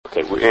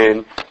Okay, we're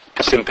in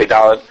Sim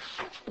Pedalet,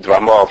 the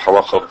Ramah of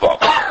Halacha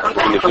Vav. We're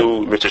going to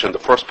do research on the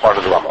first part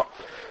of the Ramah.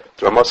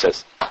 The Ramah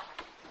says,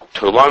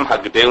 Tolam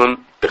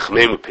Hagadelim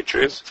Bechmei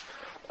Pitchers,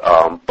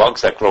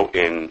 bugs that grow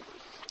in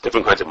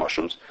different kinds of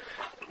mushrooms.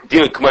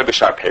 Din Kumai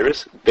B'Shar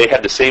Paris, they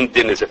have the same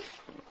din as if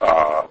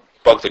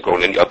bugs that grow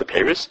in any other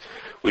Paris,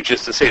 which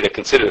is to say they're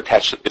considered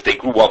attached, if they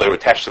grew while they were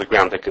attached to the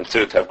ground, they're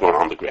considered to have grown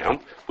on the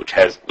ground, which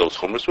has those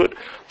chumras to it.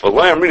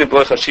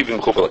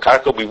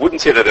 We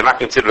wouldn't say that they're not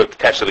considered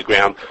attached to the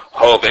ground.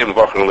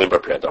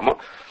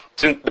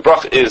 Since the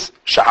bracha is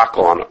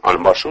sha'akal on a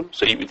mushroom,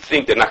 so you would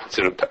think they're not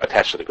considered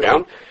attached to the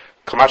ground.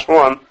 Kamash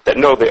Moran, that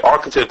no, they are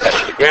considered attached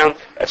to the ground.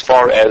 As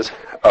far as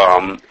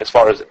our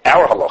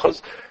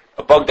halachas,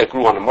 a bug that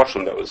grew on a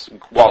mushroom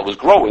while it was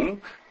growing,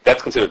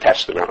 that's considered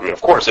attached to the ground. I mean,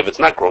 of course, if it's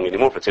not growing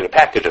anymore, if it's in a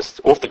package,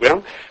 it's off the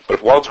ground. But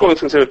while it's growing,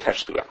 it's considered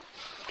attached to the ground.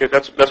 Okay,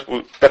 that's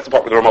the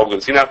part where the Ramah we're going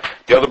to see now.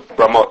 The end of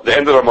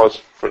the Ramah is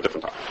for a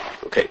different time.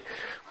 Okay,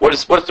 where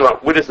is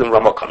the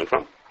Ramah coming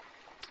from?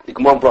 The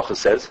Gemara Bracha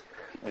says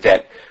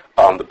that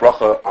the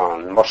Bracha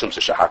on mushrooms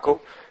is shahakol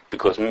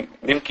because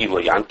mimki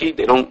lo yanki,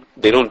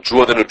 they don't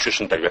draw the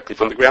nutrition directly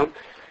from the ground,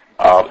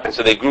 and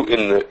so they grow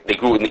in the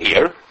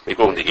air. They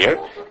grow in the air,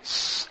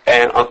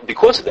 and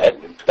because of that,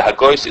 the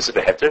Hagoyis is a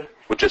beheter,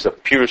 which is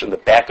appears in the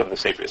back of the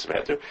Sefer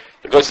Yisrael Heter.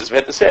 The Hagoyis is a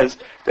beheter says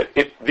that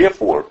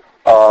therefore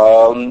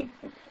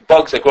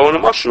bugs that grow in a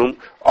mushroom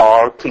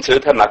are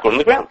considered to have not grown on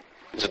the ground.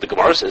 So the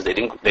Gemara says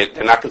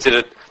they're not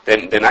considered,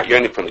 they're not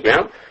yearning from the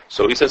ground.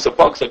 So he says the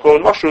bugs that grow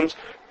in mushrooms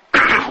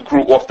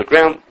grew off the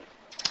ground,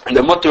 and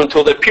they're mutter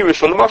until they perish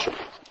from the mushroom.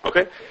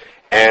 Okay,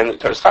 and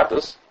Teres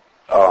Chatas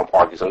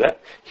argues on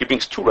that. He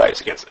brings two rayas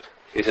against it.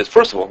 He says,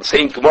 first of all, the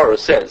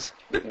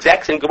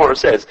exact same Gemara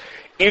says,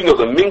 even though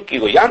the minki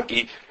lo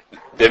yanki,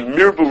 the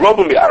mirbu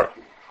robu mi'ara,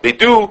 they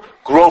do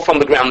grow from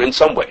the ground in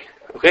some way.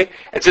 Okay,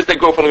 and since they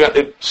grow from the ground,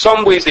 in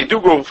some ways they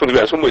do grow from the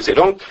ground, some ways they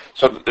don't.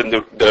 So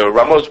the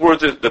Ramah's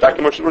words, the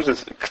document's words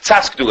is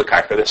k'tzas gedula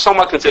karka. They're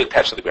somewhat considered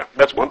attached to the ground.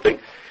 That's one thing.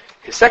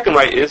 His second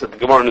right is that the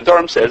Gemara in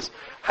Nedarim says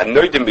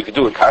hanoidim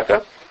b'gedula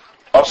karka,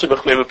 also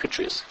b'chmei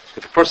pitris.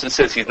 If a person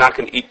says he's not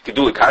going to eat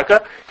gedula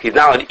karka, he's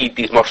not going to eat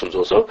these mushrooms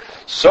also.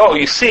 So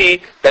you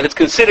see that it's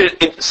considered,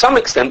 to some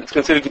extent, it's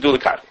considered gedula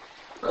karka.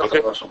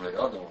 Okay.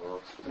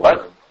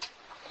 What?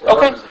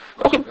 Okay.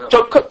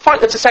 So fine.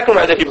 That's the second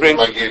right that he brings.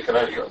 That's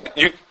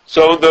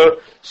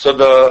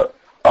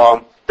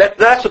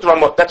what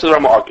the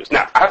Ramah argues.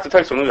 Now I have to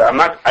tell you something.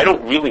 I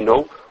don't really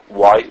know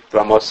why the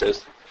Ramah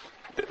says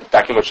the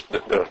Teres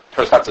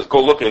Chatas says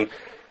go look in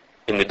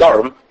the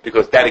Dharam,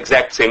 because that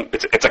exact same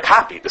it's a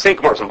copy. The same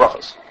Gemara is in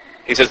Brachos.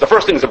 He says the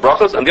first thing is in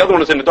Brachos and the other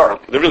one is in the Dharam.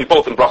 They're really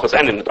both in Brachos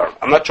and in the Dharam.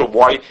 I'm not sure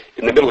why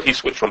in the middle he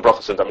switched from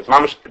Brachos and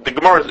Dharam. The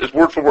Gemara is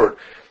word for word.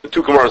 The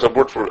two Gemaras are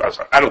word for word.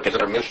 I don't get it.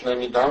 Is it a Mishnah in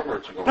the Dharam or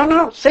it's a Gemara?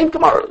 No. Same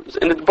Gemara.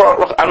 In the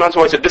Brachos. I'm not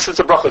sure why I said this is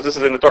the Brachos, this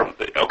is in the Dharam.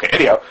 Okay,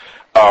 anyhow.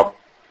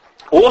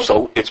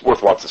 Also, it's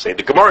worthwhile to say,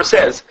 the Gemara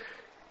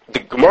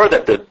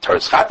that the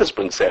Teres Chatas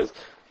brings says,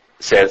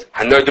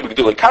 Hanoidim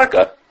b'gedulei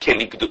karka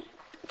can't eat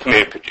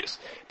kamei pitches.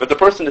 But the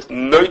person is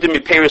noidim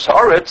miperis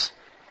haaretz,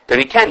 then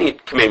he can't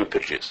eat kamei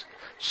pitches.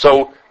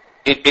 So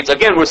it's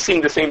again we're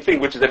seeing the same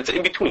thing, which is that it's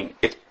in between.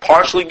 It's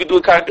partially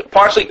gedulei karka,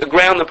 partially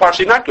ground and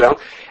partially not ground.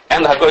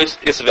 And the Hagoyis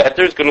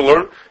Isveter is going to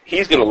learn.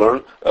 He's going to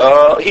learn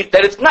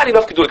that it's not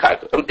enough gedulei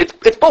karka.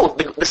 It's both.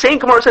 The same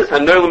Gemara says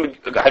hanoidim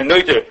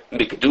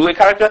b'gedulei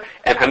karka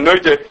and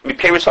hanoidim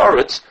miperis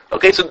haaretz.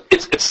 Okay, so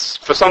it's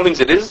for some things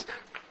it is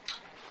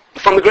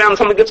from the ground,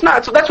 something that's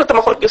not. So that's what the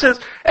Machlokes is,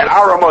 and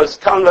our Ramah is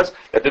telling us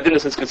that the din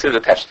is considered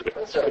attached to it.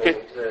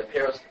 Okay. The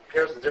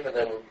Paris is different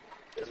than,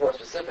 is more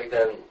specific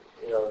than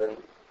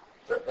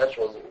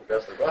vegetables and the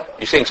rest of the bracha.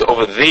 You're saying so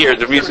over there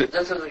the reason.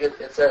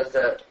 It says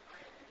that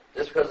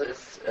just because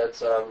it's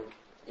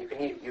you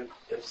can eat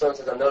if someone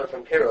says I'm noted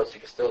from Paros,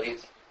 you can still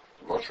eat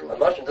mushroom. A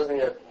mushroom doesn't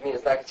mean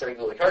it's not considered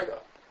gedulei karka.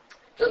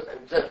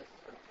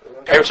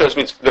 Paros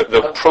means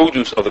the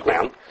produce of the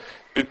ground.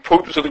 The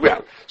produce of the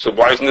ground. So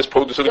why isn't this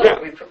produce of the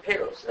ground?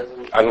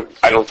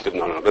 I don't think.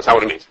 No. That's not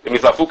what it means. It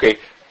means lafuke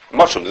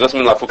mushrooms. It doesn't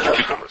mean lafuke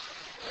cucumbers.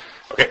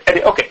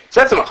 Okay.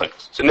 So that's the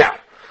machlokes. So now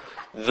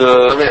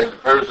the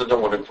Paris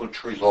don't want to include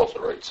trees also,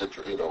 right?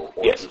 Citrus,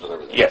 oranges and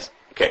everything. Yes.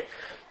 Okay.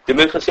 The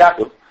Minchas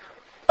Yaakov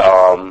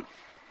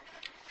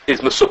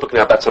is mesupik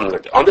now about something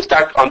like that. On this,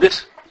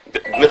 the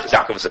Minchas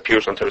Yaakov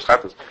appears on Teres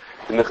Chatas.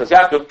 The Minchas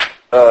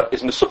Yaakov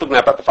is mesupik now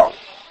about the following.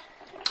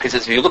 He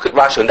says, if you look at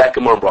Rashi and that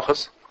Gemara in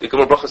Brachos, the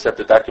Gemara Brachos that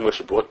the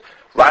document brought,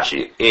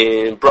 Rashi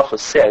in Brachos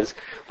says,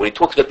 when he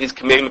talks about these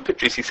kamei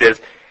pitris, he says,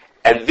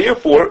 and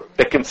therefore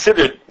they're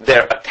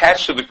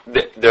attached to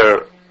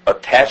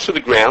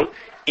the ground,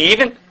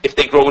 even if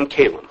they grow in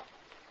kalim.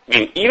 I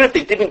mean, even if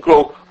they didn't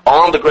grow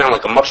on the ground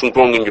like a mushroom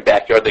growing in your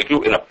backyard, they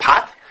grew in a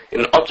pot,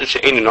 in an otter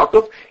she'ein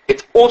inakov,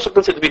 it's also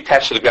considered to be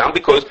attached to the ground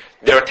because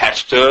they're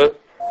attached to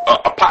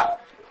a pot.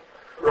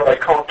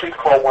 Right, please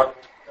call one.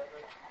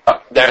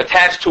 They're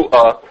attached to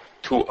a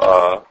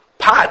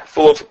pot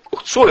full of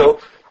soil,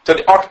 so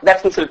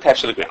that's considered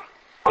attached to the ground.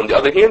 On the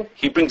other hand,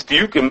 he brings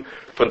diukim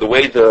from the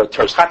way the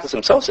Teres Chatas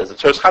himself says. The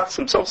Teres Chatas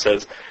himself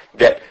says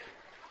that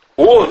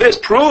all of this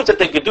proves that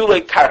they could do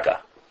like karka.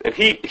 And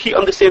he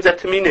understands that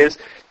to mean is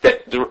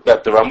that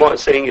the Ramah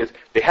is saying is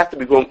they have to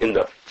be growing in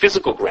the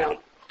physical ground,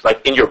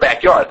 like in your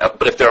backyard.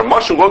 But if there are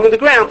mushrooms growing in the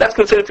ground, that's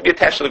considered to be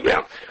attached to the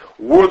ground.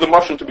 Were the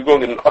mushroom to be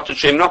growing in an Otzot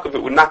Shein Nakav,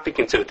 it would not be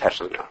considered attached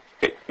to the ground.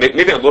 Okay?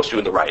 Maybe I lost you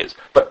in the rayas.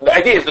 But the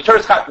idea is the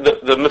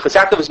Minchas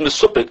Yaakov is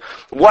misupik.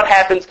 What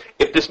happens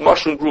if this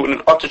mushroom grew in an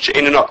Otzot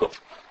Shein Nakav?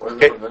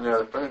 Okay?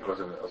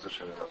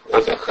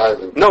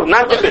 No,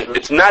 not different.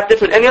 It's not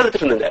different. Any other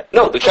different than that.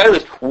 No, the shaila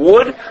is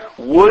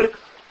would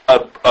a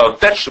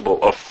vegetable,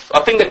 or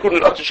a thing that grew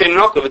in Otzot Shein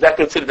Nakav, is that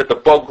considered that the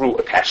bug grew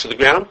attached to the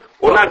ground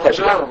or not attached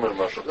to the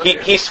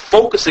ground? He's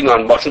focusing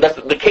on mushroom. That's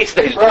the case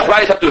that he's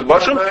right up to with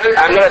mushroom.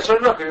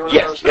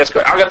 Yes,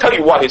 correct. I'm going to tell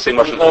you why he's saying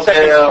mushroom.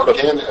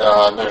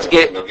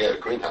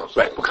 Greenhouse.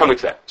 Right, we're coming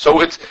to that. So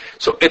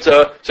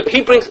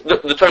he brings the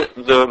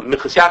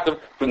Minchas Yaakov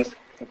brings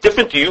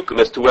different diyukim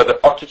as to whether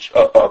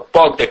a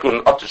bug that grew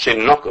in Otzot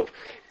Shein Nakav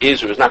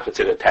is or is not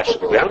considered attached to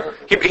the ground.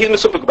 He's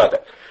misupik about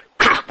that.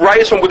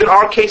 Rayas from within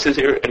our cases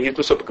here, and he's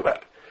misupik about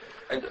it.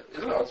 And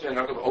isn't Otzot Shein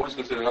Nakav always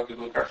considered not to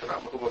do karka,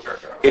 not mechubal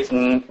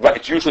karka?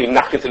 It's usually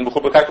not considered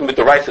mechubal karka, but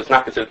the rice is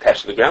not considered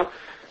attached to the ground.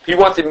 He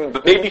wants it,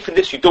 but maybe for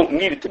this you don't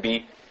need it to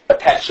be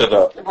attached to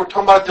the. We're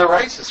talking about the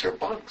rices here,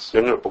 bugs.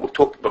 No, but we're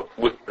talking about.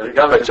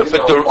 So for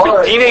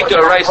dinim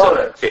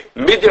deraisa,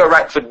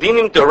 for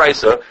dinim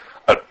deraisa,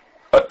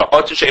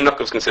 Otzot Shein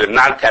Nakav is considered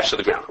not attached to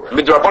the ground.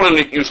 Midrabanan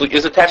it usually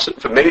is attached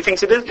for many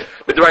things. It is,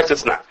 but the rice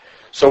it's not.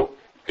 So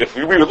if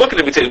we were looking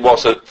at it, we'd say, well,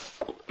 so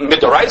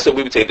midoraisa,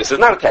 we would say this is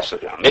not attached to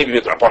the ground. Maybe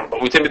midrabanan, but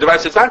we'd say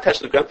midoraisa it's not attached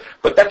to the ground.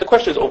 But the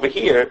question is over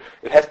here.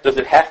 Does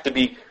it have to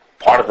be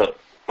part of the,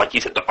 like he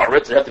said, the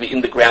aretz? Does it have to be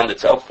in the ground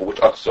itself, for which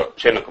Otzot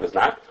Shein Nakav is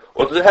not,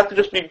 or does it have to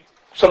just be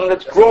something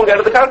that's growing out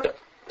of the karka?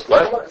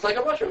 What? It's like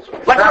a mushroom.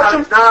 Like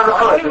mushroom? It's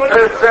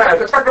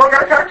not growing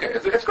out of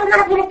karka. It's growing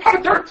out of a little pot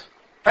of dirt.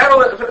 Have a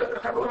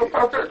little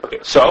pot of dirt. Okay,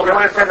 so we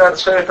want to say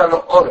that's shayit on the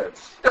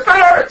oretz. It's not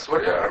oretz. I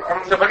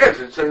don't forget.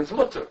 It's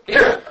mutter.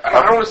 Yeah, I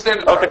don't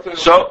understand it. Okay,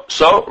 so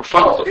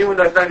even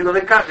though it's not going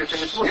to be karka,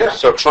 it's mutter. Yeah.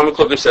 So Shlomo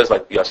Kluger says,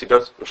 like Yossi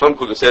does. Shlomo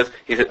Kluger says,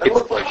 he said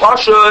it's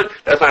pashut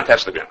that's not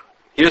attached to the ground.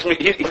 He doesn't.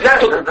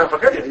 Don't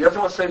forget it. He doesn't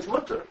want to say it's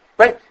mutter.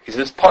 Right. He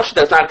says pashut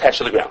that's not attached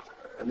to the ground.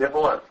 And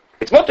therefore what?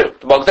 It's mutter.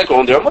 The bugs that grow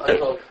in there are mutter.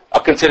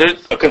 Are considered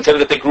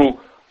that they grew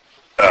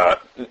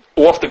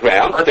off the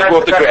ground. They grew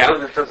off the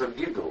ground. In terms of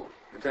gidul.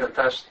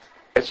 Attached.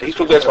 He's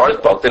talking as far as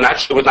bug.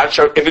 It would not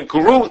show if it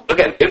grew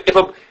again. If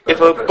a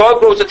bug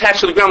grows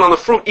attached to the ground on the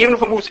fruit, even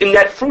if it moves in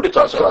that fruit, it's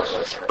also.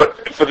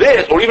 But for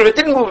this, or even if it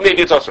didn't move,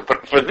 maybe it's also.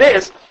 But for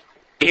this,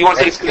 he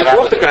wants to say it's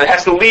off the ground. It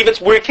has to leave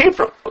where it came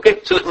from.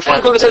 Okay, so Shlomo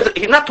Kluger says that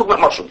he's not talking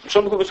about mushrooms.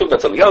 Shlomo Kluger is talking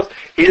about something else.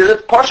 He says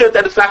it's partial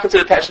that it's not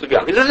considered attached to the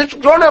ground. He says it's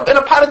grown up in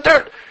a pot of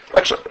dirt.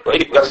 Actually,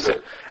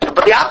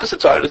 but the opposite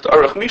side is the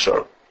Aruch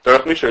Mishar. The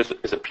Aruch Mishar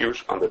is a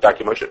pirush on the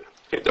Darkei Moshe.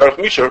 Okay, the Aruch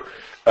Mishar.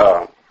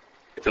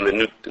 It's in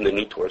the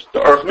new Torah. The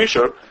Aruch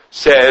Mishar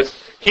says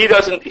he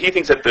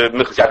thinks that the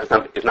Minchas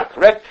Yaakov is not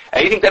correct,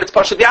 and he thinks that it's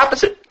partially the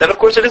opposite. That of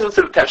course it isn't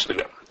attached to the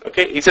ground.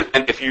 Okay, he said,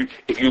 and if you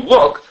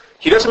look,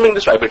 he doesn't mean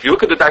this right, but if you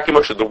look at the Darkei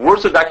Moshe, the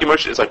words of Darkei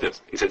Moshe is like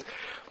this. He says,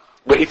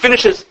 when he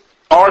finishes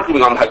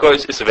arguing on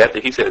Hagoyis Isaveta,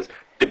 he says,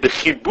 the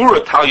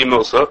Chibura Talya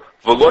Milsa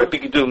V'loy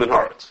B'Gidul Min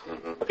Haaretz.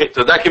 Okay,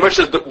 so Darkei Moshe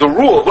says the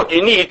rule of what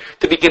you need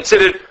to be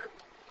considered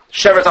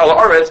Sheretz Al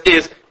Haaretz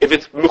is if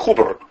it's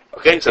Mechubar.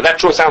 Okay, so that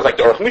sure sounds like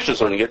the Aruch Mishar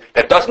is learning it.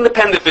 That doesn't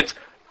depend if it's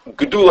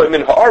Gedula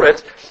Min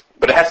Haaretz,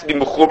 but it has to be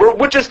Mechubar,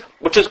 which is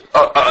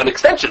an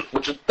extension.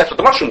 That's what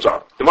the mushrooms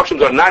are. The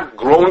mushrooms are not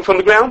growing from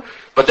the ground,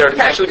 but they're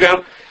attached to the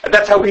ground, and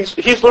that's how he's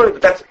learning.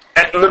 But that's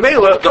at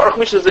Memela, the Aruch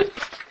Mishar is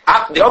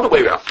the other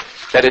way around.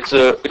 That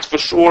it's for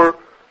sure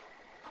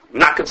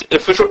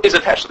is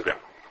attached to the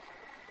ground.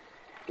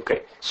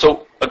 Okay,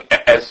 so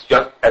as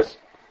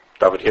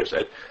David here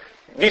said.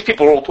 These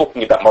people are all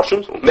talking about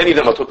mushrooms. Many of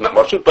them are talking about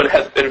mushrooms, but it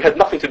has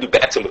nothing to do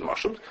with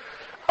mushrooms.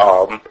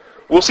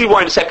 We'll see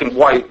why in a second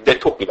why they're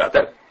talking about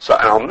that. So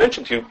and I'll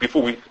mention to you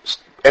before we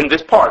end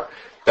this part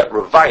that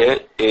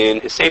Ravaya in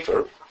his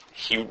Sefer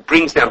he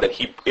brings down that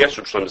he asked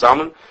Shlomo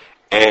Zalman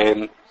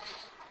and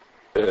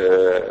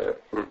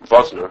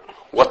Vosner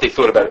what they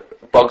thought about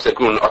bugs that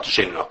grew in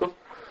Otzot Shein Nakav.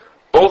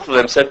 Both of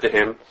them said to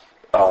him,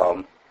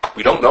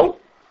 "We don't know,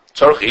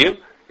 and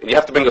you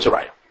have to bring us a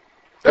raya."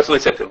 That's what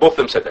they said to him. Both of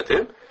them said that to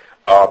him.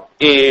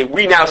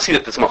 We now see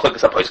that it's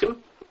Machlokes HaPoskim.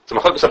 It's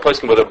Machlokes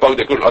HaPoskim whether a bug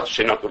that grew in Otzot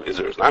Shein Nakav is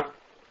or is not.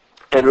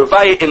 And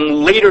Ravaya,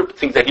 in later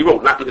things that he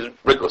wrote, not in his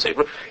regular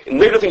sefer, in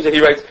later things that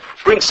he writes,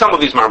 brings some of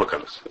these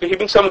marmakamas. Okay, he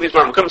brings some of these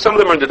marmakamas. Some of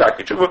them are in the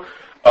Darkei Tshuva,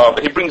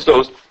 but he brings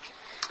those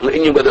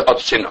in whether Otzot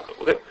Shein Nakav.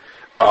 Okay,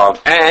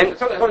 and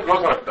something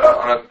grows on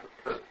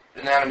an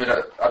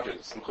inanimate object.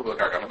 It's mechubel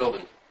karka on a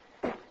building.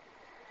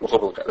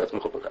 That's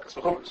mechubel.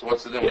 So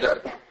what's the deal with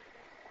that?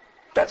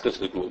 That's because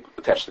the glue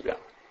attached to the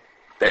ground.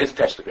 That is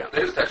attached to the ground.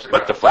 It is attached to the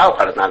ground. But the flower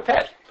pot is not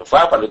attached. The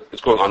flower pot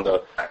is going on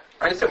the. I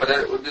understand, but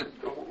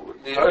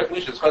the Aruch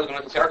Mishar is chaylik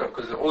of Minchas Yaakov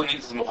because all he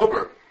needs is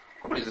mechuber.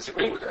 Nobody's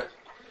disagreeing with that.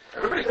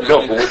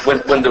 No,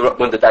 but when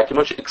the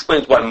documentary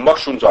explains why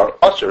mushrooms are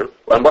usher,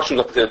 why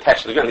mushrooms are considered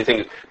attached to the ground, they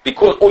think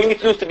because all you need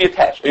to do is to be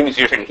attached. You're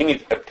saying he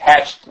needs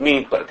attached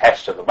means but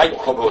attached to the bike.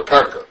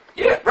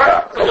 Yeah,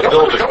 right.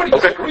 Nobody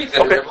disagrees.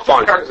 Okay,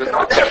 fine.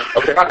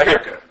 Okay,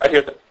 I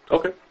hear that.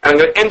 Okay. And I'm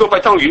going to end off by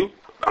telling you,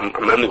 I'm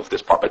ending with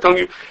this part by telling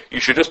you, you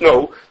should just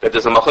know that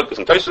there's a machlokes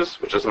in Taisus,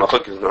 which is a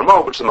machlokes in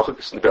Ramah, which is a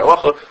machlokes in the Be'er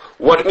Halacha.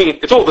 What it means,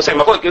 it's all the same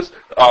machlokes,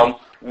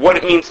 what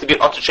it means to be an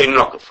Atzer Shein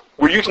Nakav.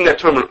 We're using that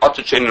term, an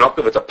Atzer Shein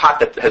Nakav. It's a pot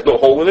that has no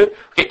hole in it.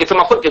 Okay, it's a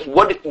machlokes.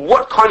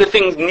 What kind of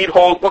things need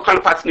holes, what kind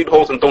of pots need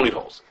holes and don't need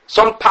holes?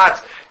 Some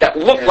pots that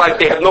look like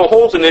they have no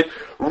holes in it,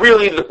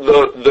 really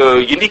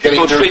the unique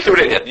goes straight through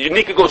it. The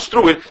unique goes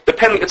through it,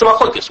 depending, it's a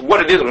machlokes.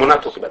 What it is, and we're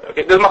not talking about that.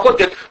 Okay, there's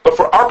machlokes, but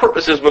for our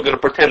purposes, we're going to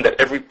pretend that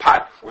every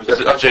pot is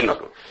an Atzer Shein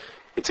Nakav.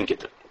 It's in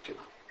Gittin. Okay.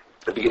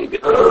 The beginning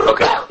bit.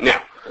 Okay,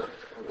 now.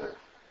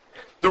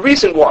 The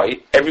reason why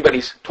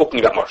everybody's talking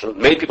about mushrooms,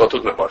 many people are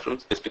talking about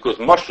mushrooms, is because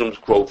mushrooms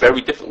grow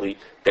very differently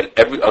than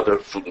every other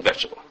fruit and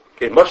vegetable.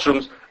 Okay,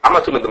 mushrooms, I'm not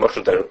talking about the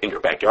mushrooms that are in your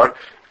backyard.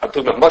 I'm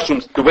talking about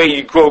mushrooms, the way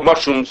you grow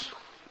mushrooms,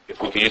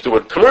 if we can use the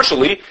word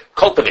commercially,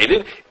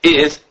 cultivated,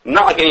 is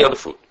not like any other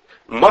fruit.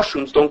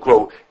 Mushrooms don't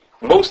grow,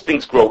 most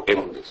things grow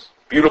in this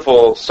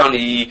beautiful,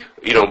 sunny,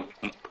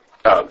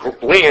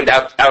 land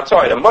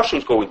outside. And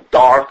mushrooms grow in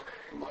dark,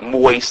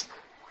 moist,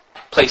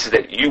 places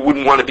that you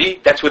wouldn't want to be,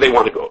 that's where they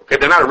want to go. Okay?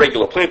 They're not a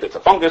regular plant, it's a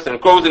fungus, and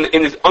it grows in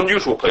these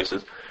unusual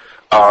places.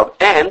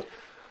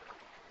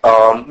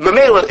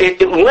 Mamela, it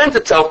lends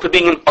itself to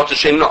being an Atzer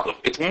Shein Nakav.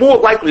 It's more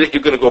likely that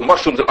you're going to grow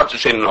mushrooms in Atzer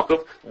Shein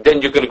Nakav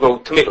than you're going to grow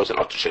tomatoes in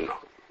Atzer Shein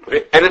Nakav.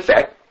 Okay? And in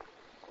fact,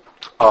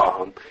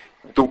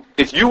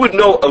 if you would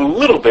know a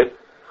little bit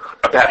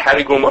about how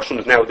to grow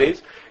mushrooms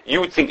nowadays, you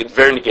would think it's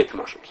very negate to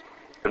mushrooms.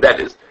 And that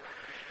is,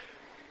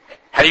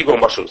 how do you grow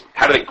mushrooms?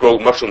 How do they grow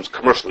mushrooms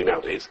commercially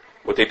nowadays?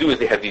 What they do is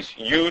they have these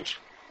huge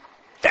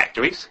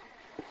factories.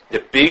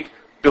 They're big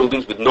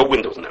buildings with no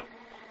windows in them.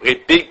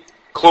 Okay, big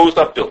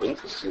closed-up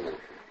buildings. Casino.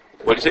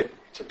 What do you say?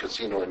 It's a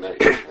casino in there.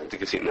 It's a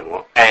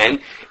casino.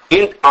 And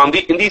in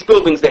these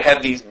buildings they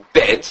have these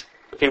beds.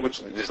 Okay,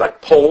 which there's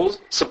like poles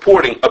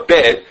supporting a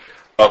bed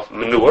of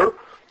manure.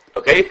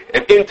 Okay,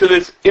 and into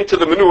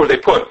the manure they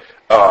put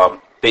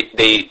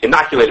they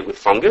inoculate it with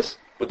fungus,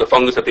 with the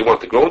fungus that they want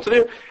to grow into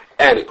there,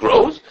 and it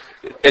grows.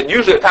 And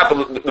usually at the top of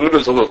the manure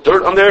there's a little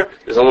dirt on there.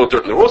 There's a little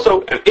dirt in there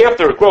also. And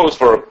after it grows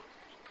for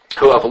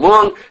however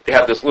long, they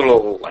have this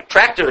little like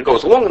tractor that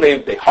goes along,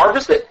 and they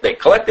harvest it, they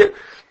collect it,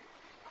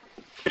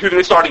 and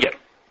they start again.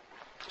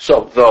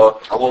 So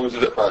how long is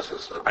the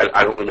process?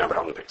 I don't remember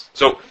how long it takes.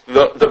 So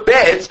the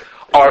beds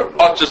are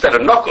just at a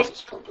knuckle.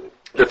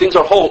 The things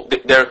are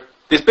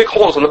there's big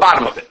holes on the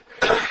bottom of it.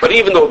 But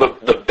even though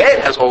the bed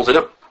has holes in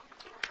it,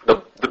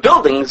 the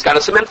building's got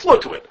a cement floor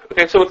to it.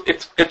 Okay, so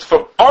it's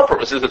for our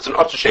purposes, it's an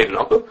Atzer Shein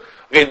Nakav.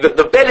 Okay,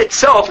 the bed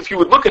itself, if you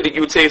would look at it,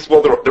 you would say,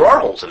 well, there are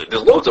holes in it.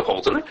 There's loads of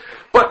holes in it.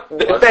 But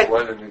in fact,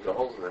 why do you need the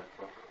holes in it?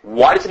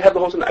 Why does it have the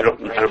holes in it? I don't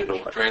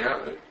know. Drain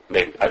out.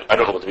 Maybe I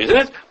don't know what the reason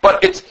is.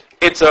 But it's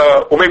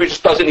or maybe it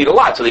just doesn't need a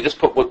lot, so they just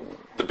put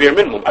the bare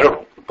minimum. I don't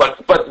know.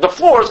 But the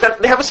floors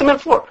they have a cement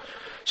floor.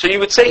 So you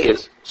would say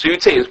is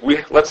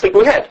let's think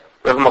ahead.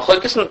 We have a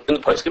machlokes in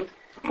the Poskim.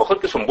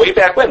 Machlokes from way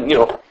back when,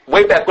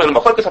 way back when,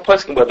 machlokes are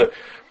Poskim whether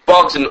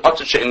bugs in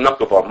Atzer Shein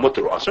Nakav are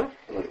mutter or aser.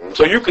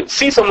 So you could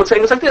see someone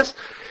saying it's like this.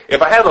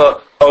 If I have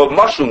a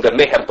mushroom that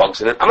may have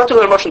bugs in it, I'm not talking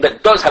about a mushroom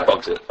that does have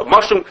bugs in it. A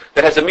mushroom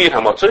that has a mir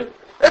hamatzer,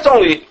 that's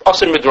only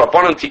aser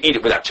midrabanan to eat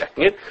it without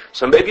checking it.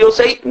 So maybe you would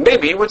say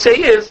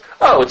it's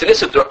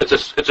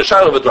a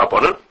shiloh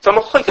midrabanan. So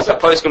machlokes are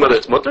Poskim whether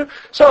it's mutter.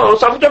 So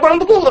midrabanan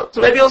the gula.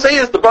 So maybe you'll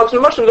say the bugs in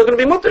the mushrooms are going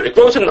to be mutter. It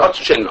grows in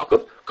Atzer Shein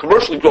Nakav.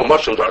 Commercially grown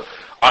mushrooms are.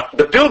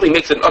 The building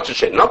makes it an Atzer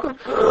Shein Nakav.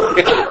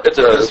 It's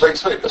a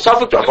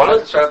Safek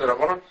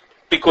Drabanan.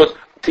 Because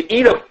to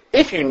eat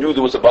if you knew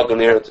there was a bug in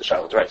there, it's a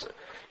Shiloh Raisa.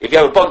 If you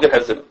have a bug that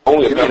has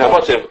only a minute how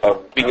much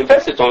of being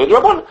infested, it's only a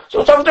Drabanan.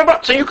 So it's Safek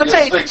Drabanan. So you could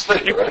say,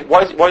 right?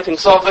 why do you think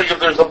Safek if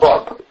there's a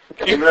bug?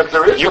 Even if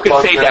there is you a could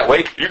bug, say it that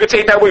way. You could say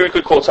it that way, or you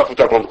could call it Safek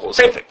Drabanan.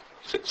 Same thing.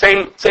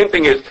 Same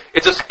thing is,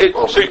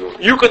 so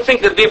you could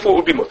think that therefore it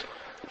would be mutter.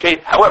 Okay?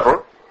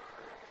 However,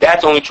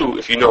 that's only true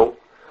if you know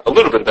a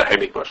little bit about how to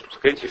make mushrooms.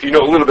 Okay? If you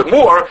know a little bit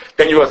more,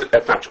 then you realize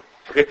that's not true.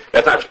 Okay?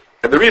 That's not true.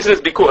 And the reason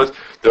is because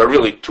there are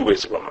really two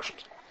ways to grow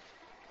mushrooms.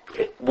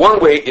 Okay? One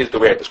way is the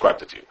way I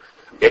described it to you.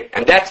 Okay?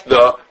 And that's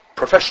the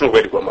professional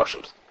way to grow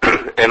mushrooms.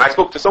 And I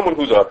spoke to someone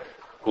who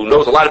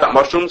knows a lot about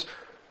mushrooms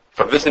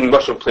from visiting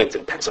mushroom plants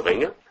in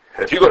Pennsylvania.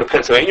 And if you go to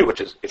Pennsylvania, which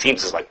is, it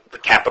seems is like the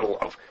capital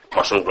of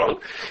mushroom growing,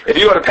 if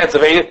you go to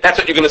Pennsylvania, that's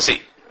what you're going to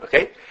see.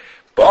 Okay?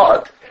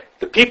 But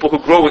the people who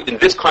grow it in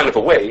this kind of a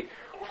way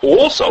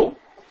also,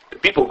 the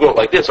people who grow it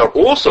like this are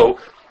also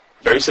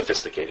very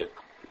sophisticated.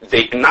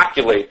 They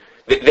inoculate,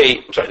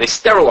 they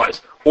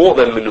sterilize all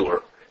their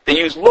manure. They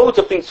use loads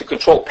of things to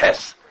control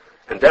pests,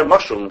 and their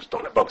mushrooms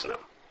don't have bugs in them.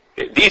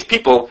 These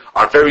people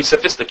are very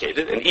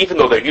sophisticated, and even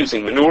though they're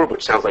using manure,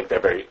 which sounds like they're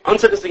very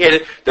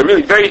unsophisticated, they're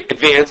really very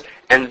advanced,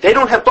 and they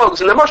don't have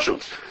bugs in their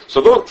mushrooms.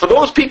 So for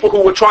those people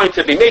who were trying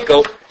to be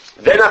makel,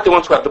 they're not the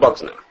ones who have the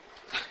bugs in them.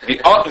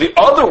 The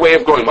other way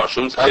of growing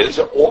mushrooms Is is,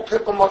 it all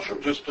type of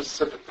mushrooms or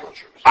specific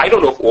mushrooms? I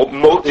don't know if all,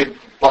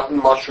 Button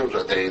mushrooms,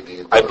 are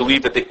they I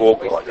believe that they all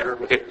go like that.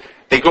 Okay?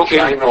 They go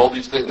China, in, all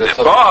these things?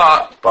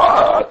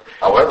 but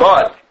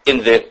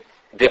in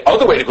the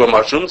other way to grow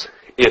mushrooms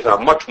is a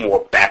much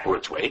more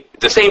backwards way.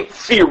 The same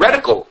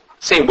theoretical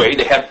same way.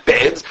 They have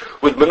beds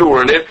with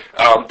manure in it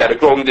that are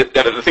growing, that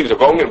the things are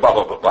growing and blah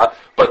blah blah blah.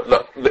 But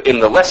in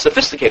the less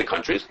sophisticated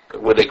countries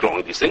where they're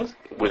growing these things,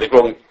 where they're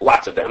growing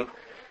lots of them,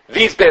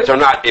 these beds are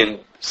not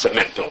in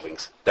cement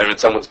buildings. They're in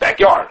someone's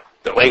backyard.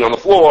 They're laying on the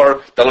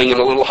floor. They're laying in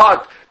a little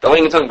hut. They're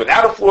laying in something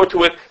without a floor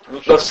to it.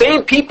 The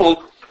same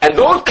people, and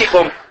those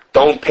people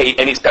don't pay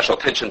any special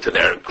attention to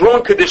their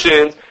growing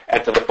conditions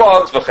and to the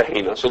bugs,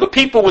 v'chahina. So the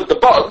people with the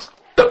bugs,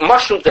 the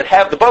mushrooms that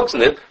have the bugs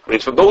in it,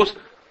 means for those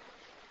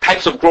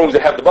types of growings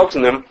that have the bugs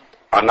in them,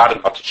 are not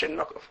an Atzashen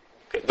Nakov.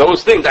 Okay,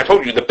 those things, I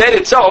told you, the bed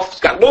itself has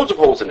got loads of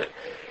holes in it.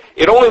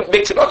 It only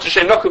makes it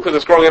Atzashen Nakov because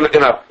it's growing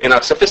in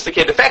a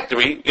sophisticated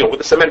factory,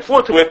 with a cement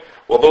floor to it.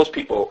 Well, those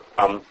people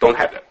don't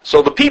have that.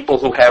 So the people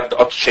who have the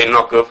Atzashen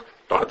Nakov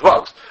don't have the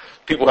bugs.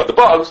 People who have the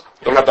bugs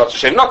don't have the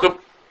Atzashen Nakov.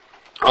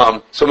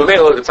 So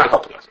Mamela, it's not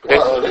helping us. Okay?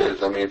 Well, it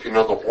is. I mean, if you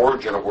know the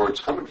origin of where it's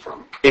coming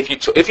from. If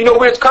you know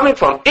where it's coming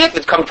from, if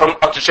it's coming from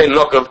Atzashen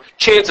Nakov,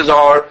 chances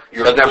are it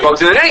doesn't have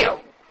bugs in it anyhow.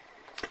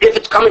 If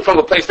it's coming from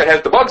a place that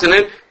has the bugs in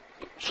it,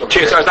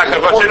 chances are it's not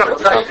going to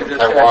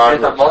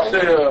have bugs in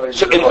it.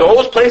 So in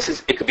those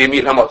places, it could be a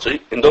meat hamatzui.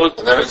 In those,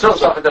 And then it's So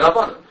also, something that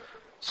Rabbanan.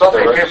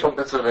 Something came from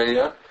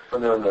Pennsylvania,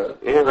 from the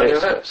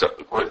so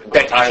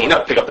that's easy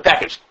enough. Pick up the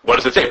package. What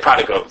does it say?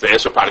 Product of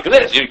this or product of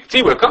this? You can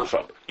see where it comes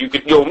from.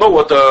 You'll know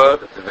what the.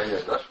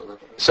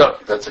 So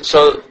that's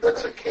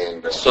a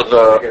can.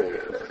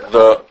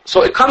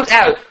 So it comes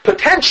out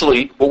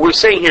potentially. What we're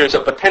saying here is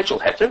a potential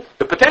heter.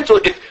 The potential,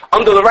 if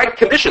under the right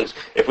conditions,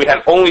 if we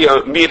had only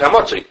a miyad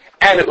hamatzi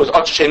and it was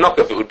Atzashen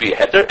Nakov, it would be a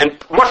heter, and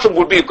mushroom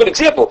would be a good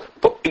example.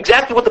 But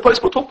exactly what the place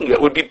we're talking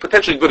about would be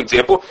potentially a good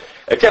example,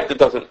 except it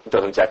doesn't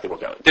exactly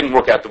work out. It didn't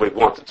work out the way we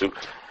wanted to.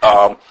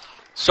 But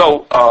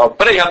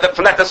anyhow,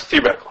 from that's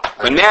theoretical.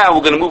 But now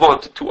we're going to move on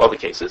to two other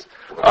cases.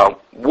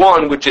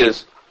 One which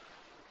is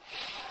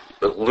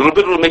a little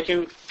bit it'll make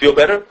you feel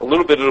better, a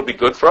little bit it'll be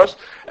good for us,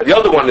 and the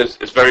other one is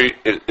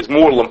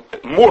more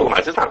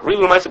lemais. It's not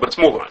really lemais, but it's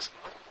more lemais.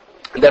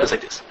 And that is like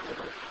this.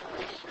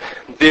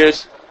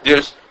 There's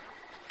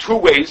two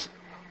ways.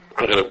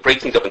 I'm going to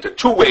break things up into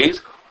two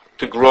ways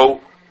to grow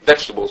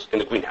vegetables in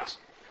the greenhouse.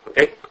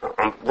 Okay,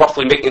 I'm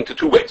roughly making it into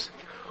two ways.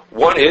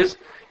 One is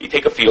you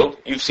take a field.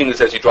 You've seen this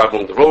as you drive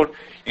along the road.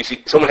 You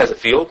see someone has a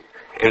field,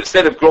 and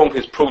instead of growing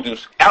his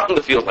produce out in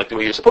the field like the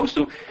way you're supposed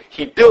to,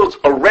 he builds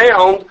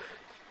around,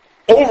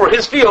 over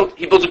his field,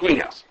 he builds a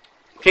greenhouse.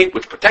 Okay,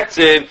 which protects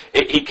it.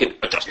 He can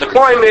adjust the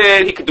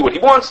climate. He can do what he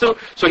wants to.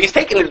 So he's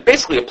taking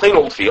basically a plain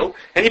old field,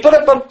 and he put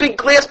up a big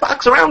glass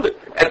box around it.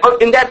 And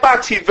in that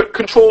box, he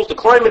controls the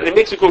climate, and it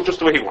makes it grow just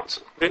the way he wants.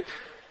 Okay?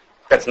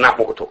 That's not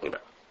what we're talking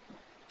about.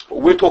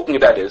 What I'm talking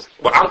about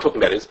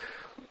is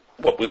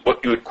what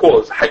you would call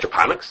as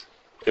hydroponics,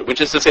 okay, which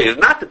is to say, it's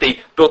not that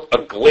they built a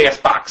glass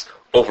box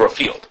over a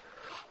field.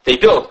 They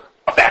built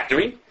a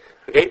factory.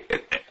 Okay,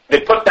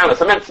 they put down a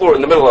cement floor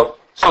in the middle of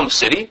some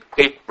city,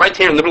 okay, right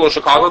here in the middle of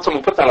Chicago.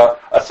 Someone puts down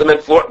a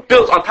cement floor,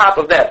 builds on top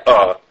of that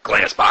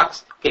glass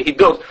box. Okay, he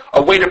builds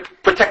a way to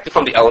protect it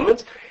from the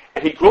elements,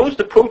 and he grows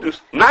the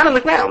produce not in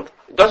the ground.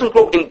 It doesn't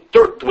grow in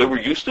dirt the way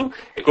we're used to.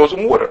 It grows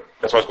in water.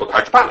 That's why it's called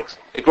hydroponics.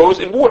 It grows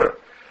in water.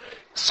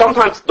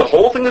 Sometimes the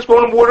whole thing is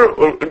grown in water,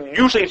 or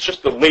usually it's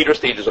just the later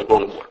stages are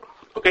grown in water.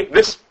 Okay,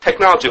 this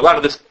technology, a lot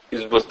of this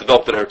was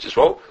developed in Eretz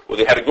Yisrael, where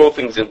they had to grow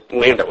things in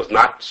land that was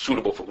not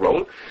suitable for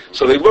growing.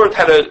 So they learned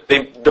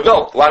they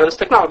developed a lot of this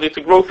technology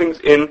to grow things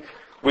in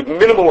with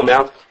minimal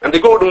amount, and they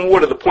grow it in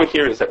water. The point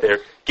here is that they're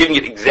giving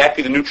it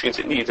exactly the nutrients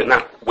it needs and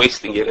not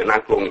wasting it and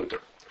not growing it in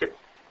dirt. Okay?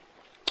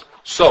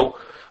 So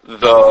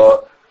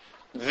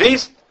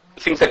these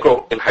things that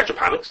grow in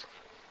hydroponics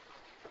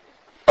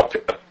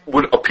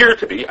would appear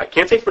to be, I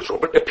can't say for sure,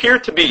 but appear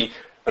to be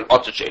an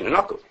Atzashen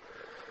Nakov.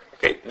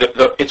 Okay,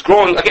 it's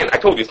growing, again, I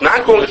told you, it's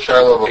not growing... The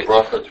Shiloh of a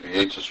bracha to be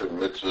ate to certain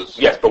mitzvahs.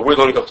 Yes, but we're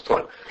going to go to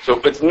time.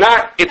 So it's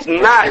not... It's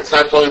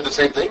not telling you the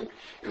same thing?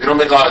 If you don't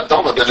make a lot of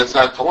dhamma, then it's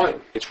not telling.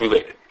 It's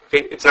related.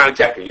 Okay, it's not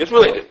exactly. It's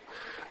related.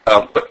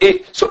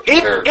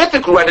 If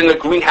it grew out in a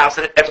greenhouse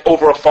that's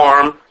over a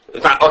farm,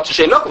 it's not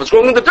Atzashen Nakov, it's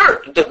growing in the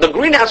dirt. The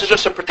greenhouse is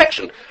just a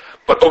protection.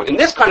 But in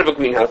this kind of a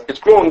greenhouse, it's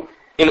growing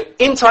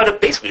inside of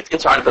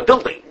a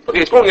building. Okay,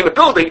 it's growing in a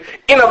building,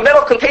 in a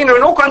metal container,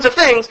 and all kinds of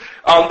things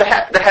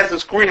that has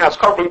this greenhouse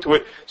covering to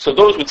it. So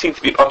those would seem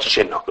to be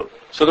Atzashen Nakov.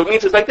 So that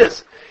means it's like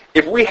this: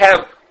 if we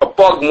have a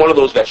bug in one of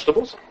those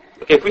vegetables,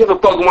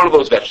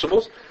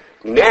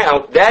 now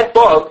that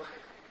bug,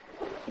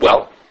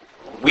 well,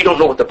 we don't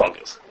know what the bug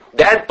is.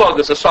 That bug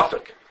is a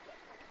suffix.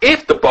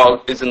 If the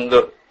bug is in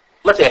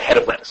let's say a head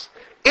of lettuce,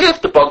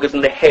 if the bug is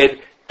in the head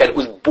that it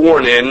was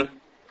born in,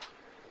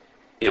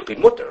 it'll be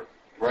mutter.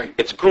 Right.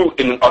 It's grew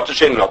in an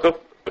Atzashen Nakov.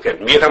 Okay,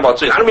 miyad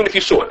hamatzui. I don't mean if you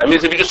saw it. I mean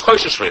if you just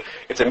choishes for it.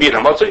 It's a miyad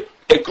hamatzui.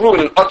 It grew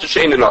in an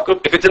Atzashen Nakov.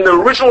 If it's in the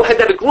original head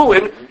that it grew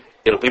in,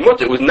 it'll be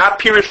mutter. It was not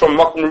pirish from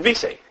makom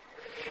revise.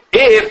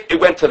 If it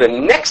went to the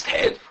next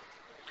head,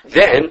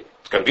 then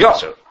it's going to be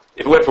usher.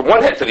 If it went from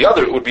one head to the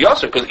other, it would be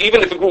usher, because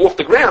even if it grew off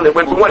the ground, it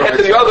went from one head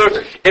to the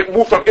other, it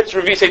moved from its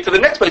revise to the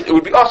next place, it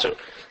would be usher.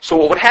 So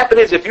what would happen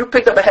is, if you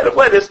picked up a head of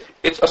lettuce,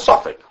 it's a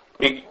suffix.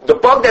 The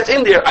bug that's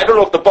in there, I don't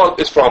know if the bug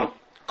is from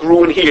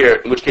grew in here,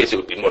 in which case it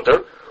would be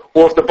mutter,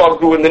 or if the bug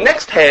grew in the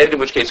next head, in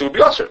which case it would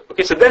be usher.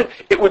 Okay, so then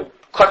it would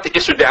cut the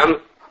isser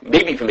down,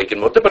 maybe if you make it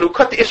mutter, but it would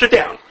cut the isser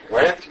down.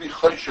 Why have to be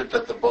choshed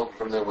that the bug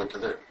from there went to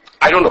there?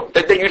 I don't know.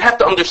 That you'd have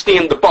to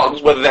understand the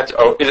bugs, whether that's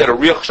is that a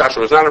real chash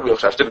or is not a real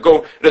chash. Did it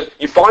go?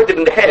 You find it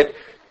in the head.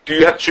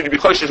 Should you be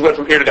choshesh went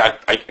from here to there?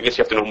 I guess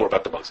you have to know more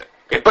about the bugs. There.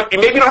 Okay, but you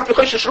maybe don't have to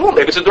be choshesh at all.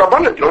 Maybe it's a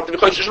drabanan. You don't have to be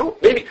choshesh at all.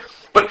 Maybe,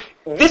 but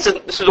this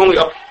is only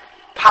a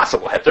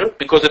possible heter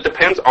because it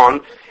depends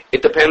on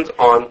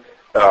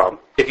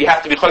if you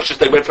have to be choshesh.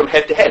 They went from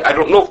head to head. I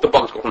don't know if the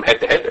bugs go from head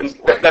to head, and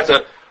that's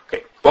a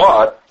okay.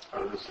 But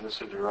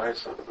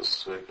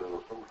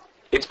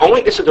it's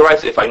only issa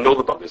deraisa if I know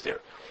the bug is there.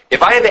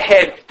 If I have a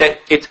head that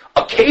it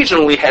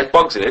occasionally has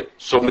bugs in it,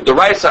 so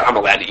midaraisa I'm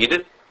allowed to eat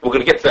it. We're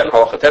going to get to that in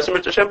Halacha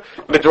Testament Hashem.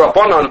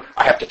 Midrabanan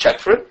I have to check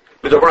for it.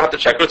 Midrabanan I have to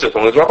check for it. It's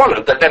only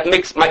Drabanan. That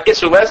makes my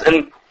issue less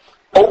and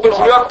opens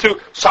me up to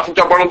Safik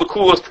Drabanan, the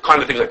coolest kind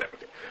of things like that.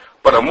 Okay.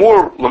 But a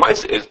more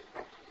lamaisa is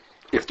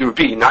if there would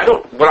be.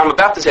 Now what I'm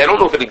about to say, I don't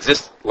know if it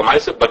exists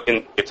lamaisa, but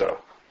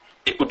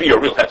it would be a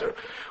real heter,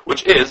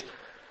 which is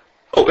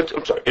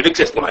it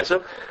exists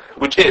lamaisa,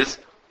 which is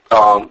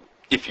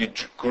if you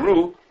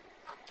grew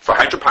for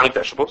hydroponic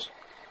vegetables,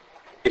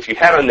 if you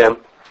had on them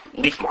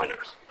leaf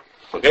miners,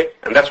 okay?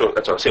 And that's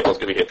what our sample is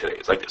going to get today.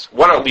 It's like this.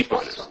 What are leaf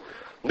miners?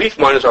 Leaf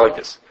miners are like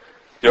this.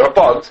 There are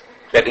bugs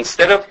that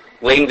instead of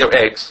laying their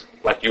eggs,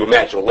 like you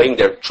imagine, or laying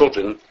their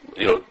children,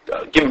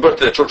 giving birth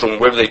to their children,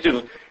 wherever they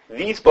do,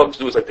 these bugs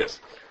do is like this.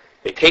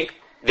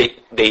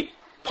 They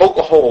poke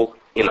a hole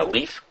in a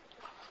leaf.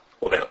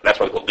 Well,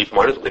 that's why they call leaf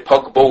miners. They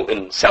poke a hole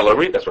in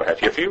celery. That's what I have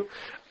here for you.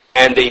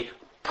 And they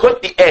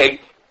put the egg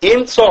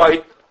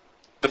inside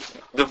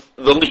the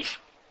leaf.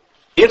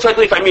 Inside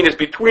the leaf, I mean, is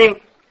between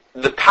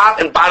the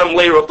top and bottom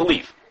layer of the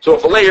leaf. So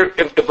if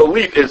the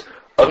leaf is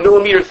a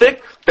millimeter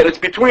thick, then it's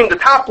between the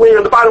top layer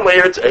and the bottom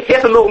layer. It's a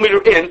half a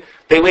millimeter in.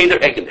 They lay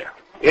their egg in there,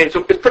 and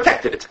so it's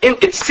protected.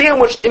 It's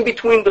sandwiched in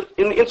between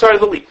in the inside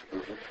of the leaf.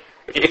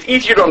 It's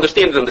easier to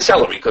understand than the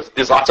celery because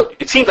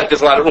it seems like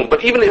there's a lot of room.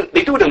 But even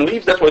they do it in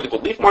leaves. That's why they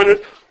call leaf miners.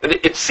 And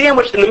it's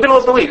sandwiched in the middle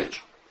of the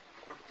leaf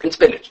in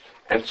spinach.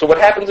 And so what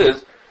happens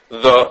is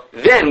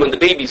then when the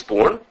baby's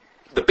born,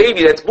 the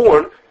baby that's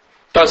born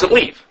doesn't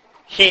leave.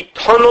 He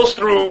tunnels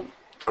through,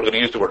 I'm going to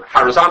use the word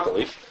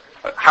horizontally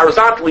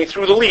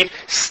through the leaf,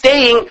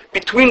 staying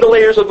between the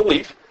layers of the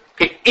leaf,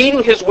 okay,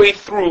 eating his way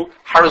through,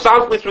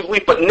 horizontally through the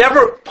leaf, but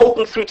never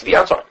poking through to the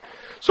outside.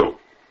 So,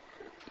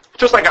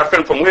 just like our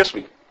friend from last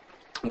week,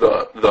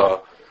 the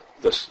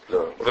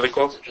what are they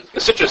called? The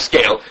citrus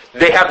scale.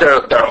 They have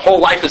their whole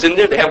life is in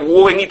there. They have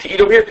all they need to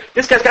eat over here.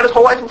 This guy's got his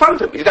whole life in front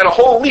of him. He's got a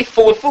whole leaf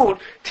full of food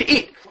to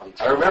eat.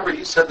 I remember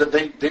he said that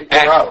they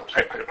pour out.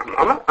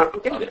 I'm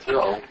getting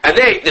there. And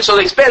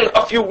they spend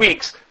a few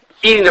weeks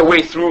eating their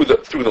way through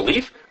the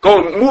leaf,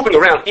 moving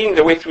around, eating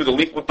their way through the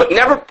leaf, but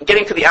never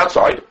getting to the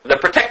outside. They're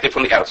protected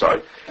from the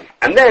outside.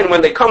 And then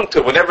when they come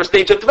to whatever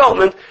stage of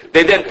development,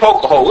 they then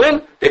poke a hole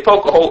in. They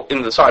poke a hole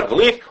in the side of the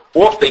leaf.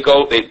 Off they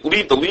go. They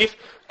leave the leaf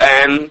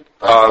and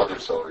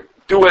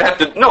do what they have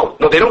to. No,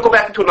 they don't go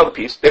back into another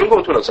piece. They don't go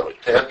into another celery.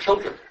 They have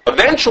children.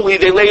 Eventually,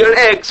 they lay an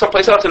egg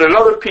someplace else in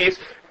another piece,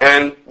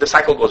 and the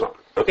cycle goes on.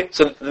 Okay,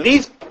 so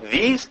these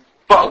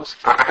bugs,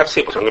 I have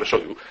samples. I'm going to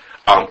show you.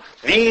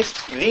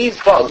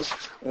 These bugs,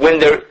 when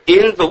they're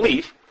in the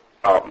leaf,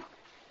 when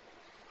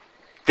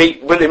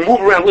they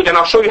move around the leaf, and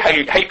I'll show you how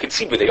you can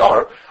see where they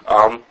are.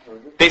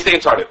 They stay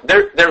inside it.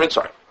 They're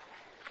inside.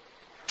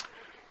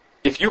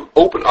 If you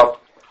open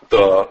up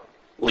the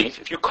leaf,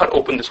 if you cut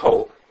open this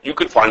hole, you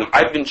could find them.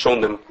 I've been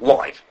shown them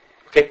live.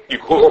 Okay, you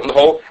could open the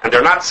hole, and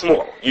they're not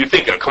small. You're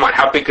thinking, come on,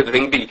 how big could the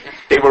thing be?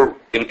 They were,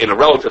 in a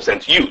relative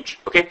sense, huge.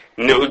 Okay,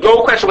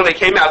 no question when they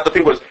came out, the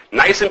thing was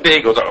nice and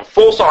big. It was a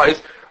full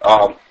size,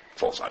 a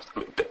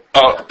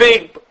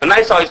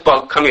nice sized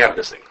bug coming out of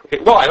this thing. Okay,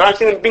 live. I've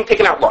seen them being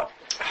taken out live.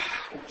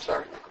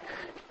 Sorry.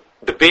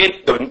 The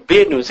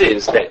bad news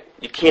is that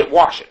you can't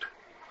wash it.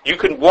 You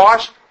can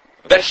wash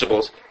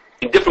vegetables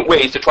in different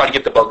ways to try to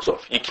get the bugs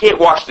off. You can't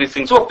wash these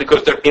things off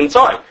because they're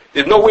inside.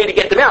 There's no way to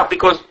get them out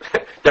because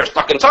they're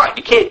stuck inside.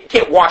 You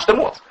can't wash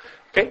them off.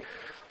 Okay?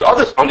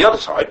 On the other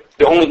side,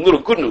 the only little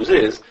good news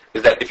is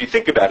that if you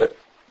think about it,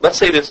 let's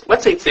say it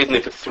stays in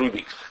there for 3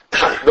 weeks.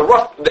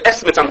 The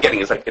estimates I'm getting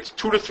is like it's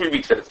 2 to 3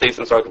 weeks that it stays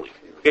inside the leaf.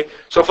 Okay?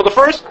 So for the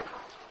first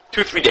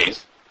 2-3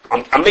 days,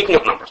 I'm making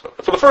up numbers.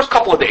 For the first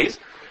couple of days,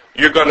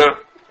 you're gonna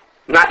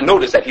not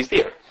notice that he's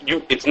there.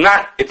 It's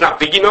not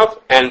big enough,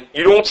 and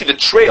you don't see the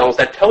trails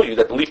that tell you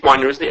that the leaf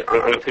miner is there.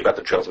 I'm going to tell you about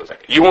the trails in a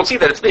second. You won't see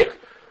that it's there.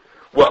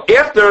 Well,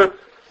 after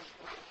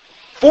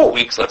 4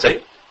 weeks, let's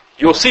say,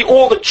 you'll see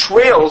all the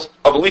trails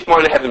of a leaf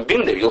miner having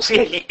been there. You'll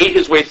see he ate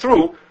his way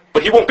through,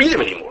 but he won't be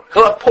there anymore.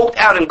 He'll have poked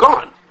out and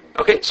gone.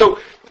 Okay, so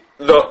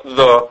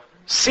the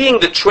seeing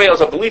the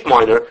trails of the leaf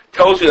miner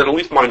tells you that a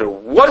leaf miner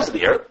was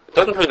there. It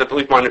doesn't tell you that the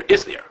leaf miner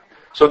is there.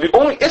 So the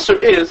only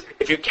issur is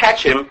if you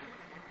catch him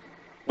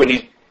when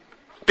he's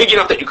big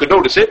enough that you could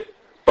notice it,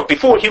 but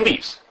before he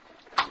leaves.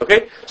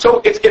 Okay?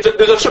 So there's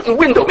a certain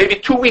window, maybe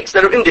 2 weeks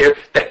that are in there,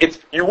 that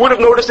you would have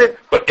noticed it,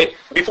 but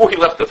before he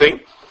left the thing.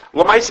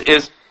 Lamaisa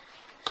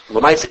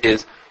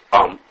is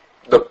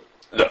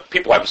the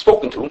people I've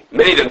spoken to,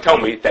 many of them tell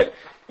me that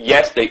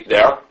yes, they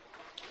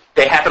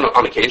happen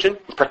on occasion,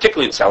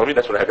 particularly in celery.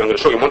 That's what I'm going to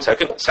show you in 1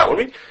 second,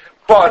 celery,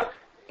 but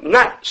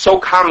not so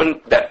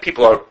common that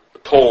people are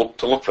told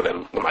to look for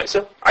them,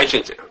 Lamaisa. I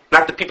shouldn't say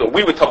not the people.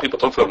 We would tell people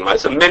to look for them,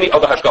 Lamaisa. Many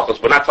other hashgachos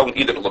would not tell them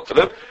either to look for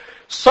them.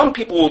 Some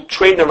people will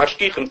train their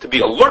mashgichim to be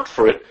alert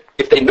for it.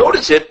 If they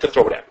notice it, to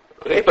throw it out.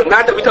 Okay, but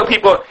not that we tell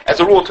people as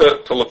a rule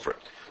to look for it.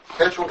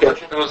 Casual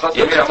question. From the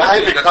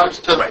time it comes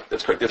to right,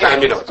 that's correct. The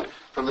time you know it.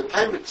 From the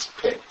time it's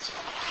picked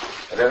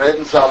and it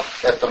ends up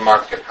at the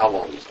market, how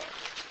long is that?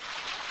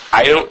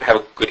 I don't have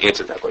a good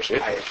answer to that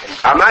question.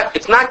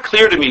 It's not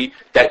clear to me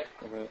that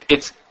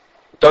it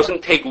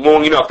doesn't take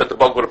long enough that the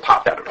bug would have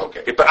popped out of it.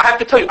 Okay. But I have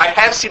to tell you, I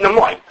have seen them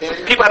live.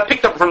 People have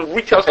picked up from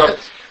retail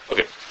stuff.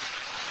 Okay.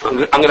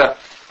 I'm gonna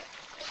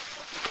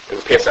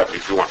pass that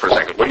if you want for a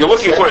second. What you're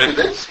looking for is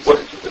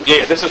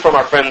this is from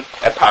our friend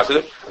at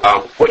Positive.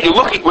 What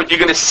you're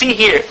going to see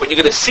here, what you're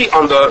going to see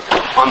on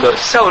the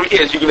celery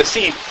is you're going to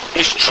see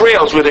these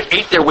trails where they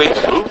ate their way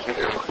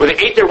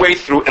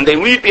through, and they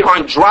leave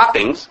behind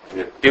droppings.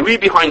 They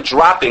leave behind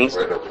droppings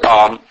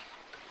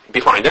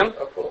behind them.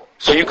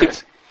 So you could.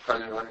 Are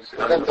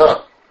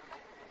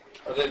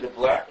they the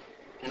black?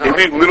 They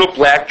leave little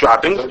black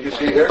droppings,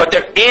 but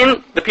they're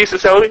in the piece of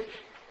celery.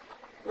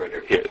 Right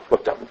here,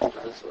 look down.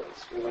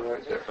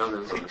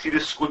 See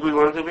this squiggly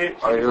lines over here?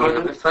 Are you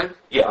on this side?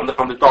 Yeah, on the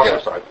darker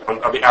side, on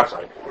the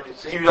outside.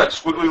 See that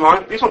squiggly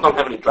line? These ones don't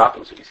have any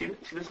droppings. So you see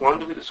this line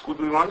over here, the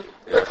squiggly line?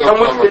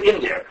 Someone put it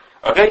in there.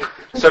 Okay?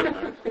 So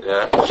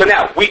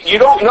now, you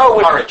don't know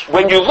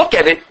when you look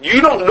at it,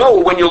 you don't know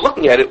when you're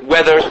looking at it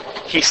whether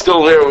he's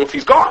still there or if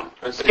he's gone.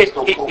 Okay?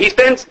 He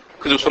spends,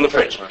 because it was from the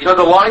fridge. You know,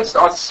 the line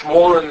starts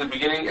smaller in the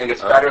beginning and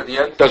gets fatter at the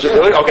end? Does it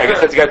really? Okay, I guess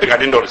that's big. I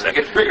didn't notice that.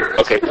 It gets bigger.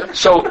 Okay,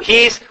 so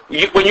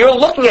when you're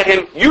looking at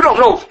him, you don't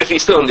know if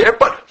he's still in there,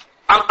 but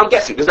I'm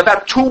guessing there's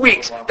about 2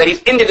 weeks that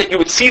he's in there that you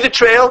would see the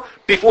trail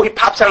before he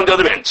pops out on the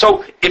other end.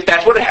 So if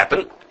that's what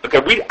happened,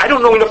 okay, I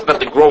don't know enough about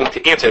the growing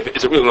to answer if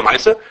is it really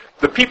Lamaisa.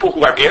 The people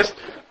who I've asked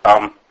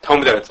tell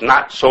me that it's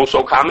not so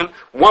common.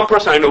 One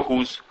person I know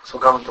who's so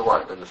common to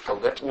what? And it's still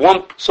there?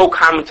 One so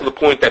common to the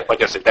point that,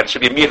 like I said, that it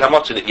should be a miyad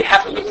hamatzah that you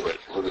have to look for it.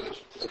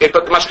 Okay,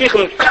 but the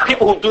mashgichim,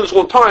 people who do this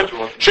all the time,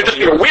 should just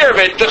be aware of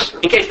it, just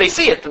in case they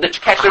see it, that you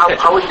catch their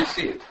attention. How would you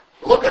see it?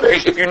 Look at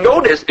it. If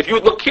you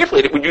would look carefully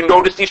at it, would you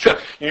notice these trails?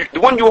 The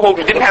one you hold,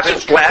 you didn't have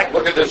this black.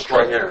 Look at this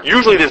right here.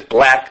 Usually there's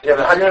black. Yeah,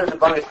 but how do you know if the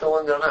bug is still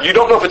in there or not? You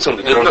don't know if it's in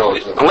there.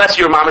 Unless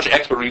you're a mamish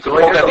expert, or you can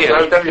hold at the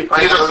end.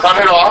 Either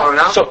cut it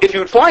off. So if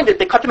you would find it,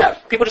 they cut them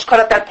out. People just cut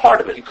out that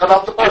part of it. You cut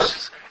out the part.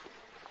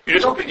 You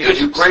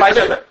just slice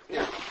it.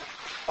 Yeah.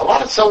 A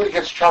lot of celery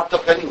gets chopped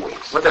up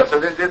anyways. What's that? So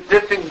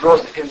this thing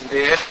goes in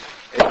there.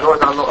 It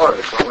grows on the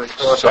earth.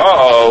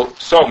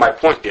 So my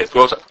point is,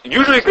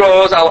 usually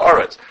grows al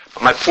oretz.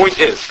 My point,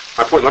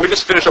 let me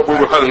just finish up where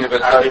we're heading.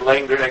 Are they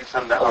laying their eggs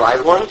on that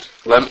live ones?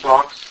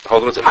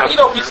 Hold on a second. How do you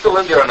know if he's still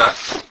in there or not?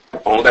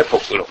 Only that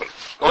poke's open.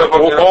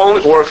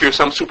 Or if you're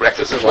some super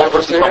excessive one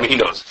person tell me he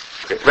knows.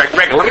 Okay,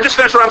 Greg, let me just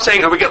finish what I'm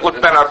saying and we get look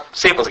at our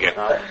samples again.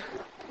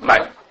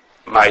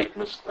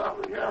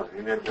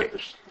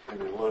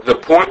 The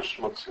point.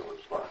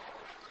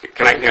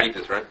 Can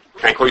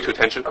I call you to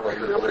attention?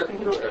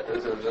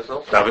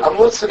 I'm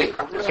listening.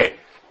 Okay.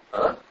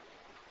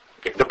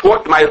 Okay. The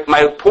point.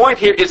 My point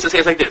here is to say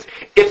it's like this: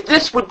 if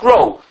this would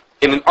grow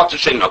in an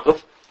Otzeshen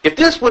Nukov, if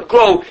this would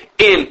grow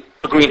in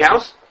a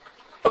greenhouse,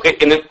 okay,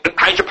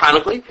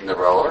 hydroponically,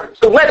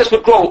 the lettuce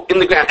would grow in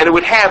the ground and it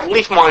would have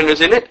leaf miners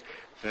in it.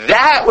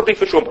 That would be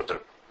for sure mutter.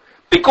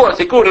 Because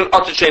it grew in an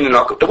Otzeshen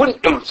Nukov. It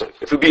wouldn't.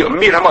 If it would be a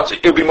mir hamatzah,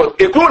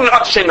 it grew in an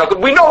Otzeshen Nukov.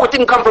 We know it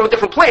didn't come from a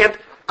different plant.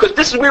 Because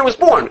this is where it was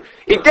born.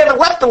 It never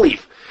left the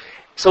leaf.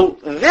 So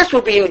this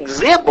would be an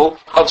example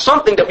of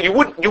something that you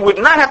would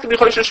not have to be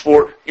choishish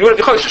for. You would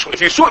be choishish for.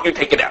 If you saw it, you'd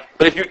take it out.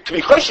 But if to be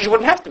choishish, you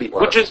wouldn't have to be.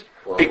 Which is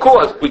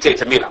because we'd say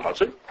it's a min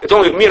hamatzah. It's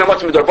only min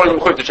hamatzah with our body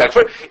to check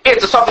for it.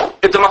 It's a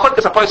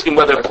machlokes a poskim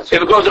whether if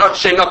it grows out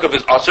shein nakav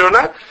is aser or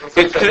not.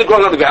 Because it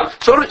grows on the ground.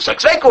 So it's like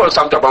seiko or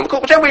something.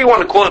 Whichever you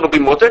want to call it, it'll be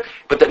mutter.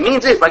 But that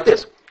means it's like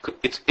this.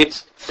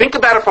 It's think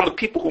about it from the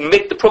people who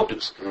make the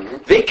produce.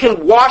 Mm-hmm. They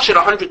can wash it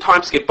 100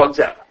 times to get bugs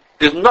out.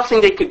 There's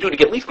nothing they could do to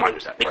get leaf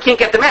miners out. They can't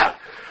get them out.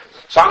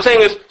 So I'm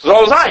saying is,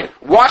 Zol Zayin,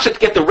 wash it to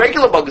get the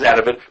regular bugs out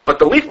of it, but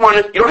the leaf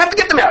miners, you don't have to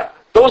get them out.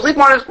 Those leaf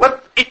miners,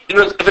 if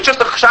it's just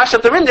a chash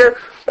that they're in there,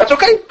 that's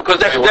okay, because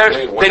they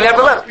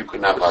never left. You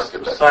could not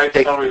market that.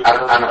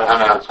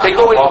 They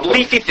go in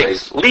leafy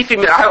things.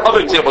 I have other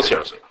examples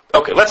here.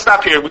 Okay, let's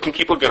stop here. We can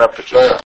keep looking at our pictures.